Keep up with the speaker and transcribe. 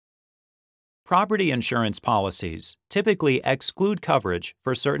Property insurance policies typically exclude coverage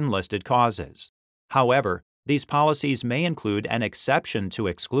for certain listed causes. However, these policies may include an exception to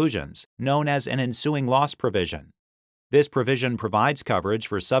exclusions, known as an ensuing-loss provision. This provision provides coverage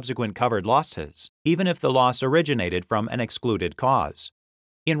for subsequent covered losses, even if the loss originated from an excluded cause.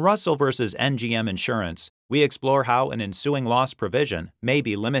 In Russell v. NGM Insurance, we explore how an ensuing-loss provision may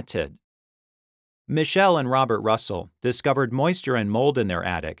be limited. Michelle and Robert Russell discovered moisture and mold in their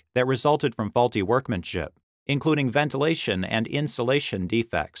attic that resulted from faulty workmanship, including ventilation and insulation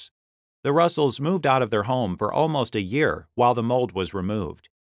defects. The Russells moved out of their home for almost a year while the mold was removed.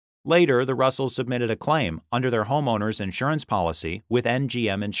 Later, the Russells submitted a claim under their homeowner's insurance policy with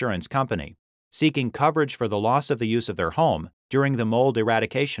NGM Insurance Company, seeking coverage for the loss of the use of their home during the mold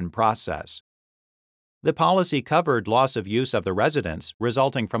eradication process. The policy covered loss of use of the residence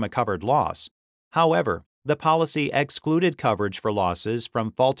resulting from a covered loss. However, the policy excluded coverage for losses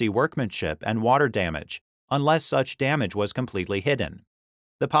from faulty workmanship and water damage, unless such damage was completely hidden.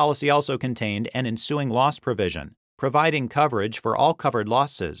 The policy also contained an ensuing loss provision, providing coverage for all covered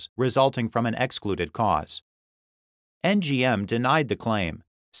losses resulting from an excluded cause. NGM denied the claim,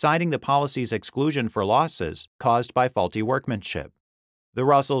 citing the policy's exclusion for losses caused by faulty workmanship. The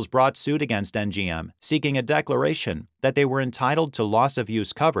Russells brought suit against NGM, seeking a declaration that they were entitled to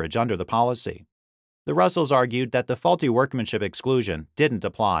loss-of-use coverage under the policy. The Russells argued that the faulty workmanship exclusion didn't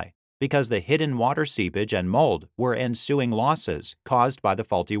apply because the hidden water seepage and mold were ensuing losses caused by the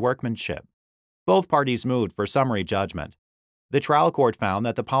faulty workmanship. Both parties moved for summary judgment. The trial court found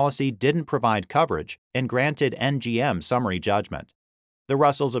that the policy didn't provide coverage and granted NGM summary judgment. The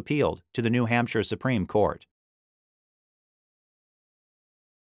Russells appealed to the New Hampshire Supreme Court.